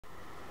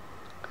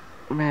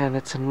Man,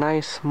 it's a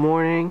nice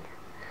morning.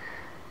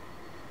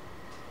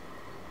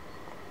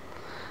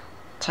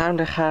 Time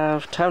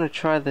to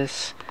try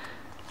this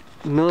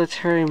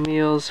Military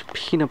Meals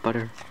peanut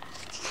butter.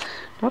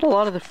 Not a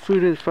lot of the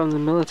food from the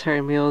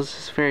Military Meals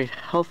is very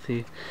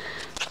healthy,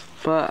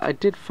 but I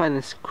did find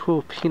this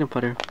cool peanut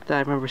butter that I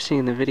remember seeing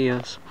in the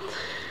videos.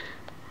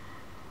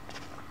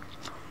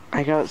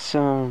 I got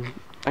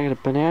a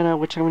banana,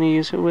 which I'm going to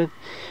use it with,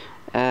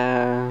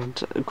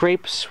 and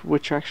grapes,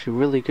 which are actually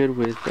really good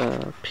with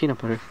peanut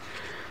butter.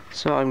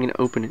 So I'm going to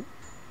open it.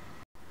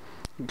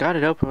 Got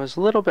it open. It was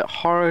a little bit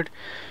hard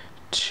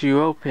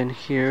to open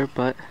here,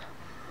 but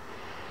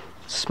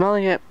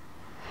smelling it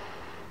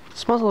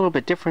smells a little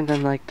bit different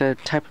than like the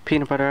type of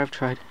peanut butter I've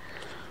tried.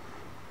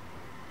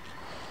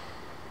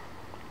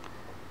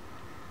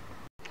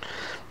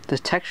 The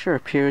texture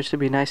appears to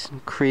be nice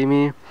and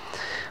creamy. I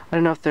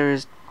don't know if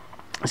this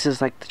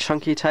is like the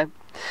chunky type,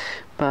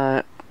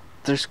 but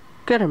there's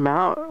good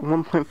amount,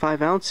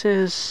 1.5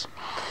 ounces,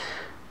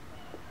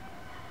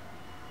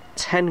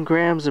 10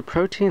 grams of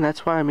protein.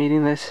 That's why I'm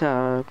eating this.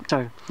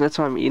 That's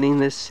why I'm eating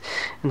this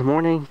in the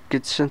morning.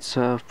 Good sense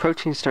of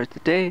protein start the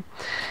day,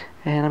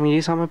 and I'm gonna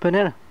use on my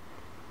banana.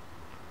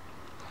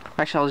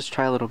 Actually, I'll just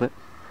try a little bit.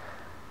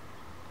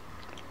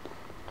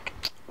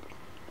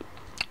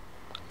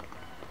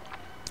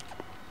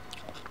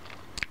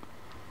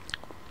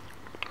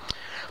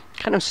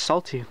 Kind of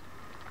salty.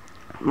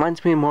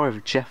 Reminds me more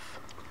of Jeff.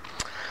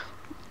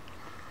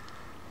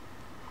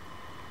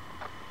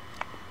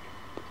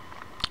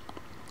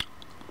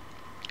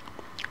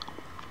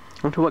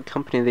 I wonder what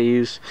company they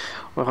use,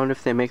 or I wonder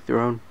if they make their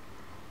own.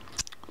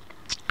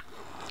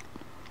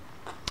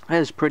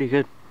 That is pretty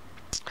good.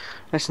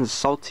 Nice and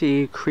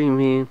salty,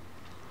 creamy,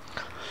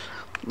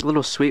 a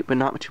little sweet, but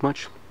not too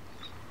much.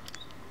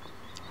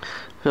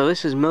 So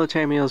this is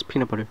Military Meals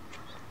peanut butter.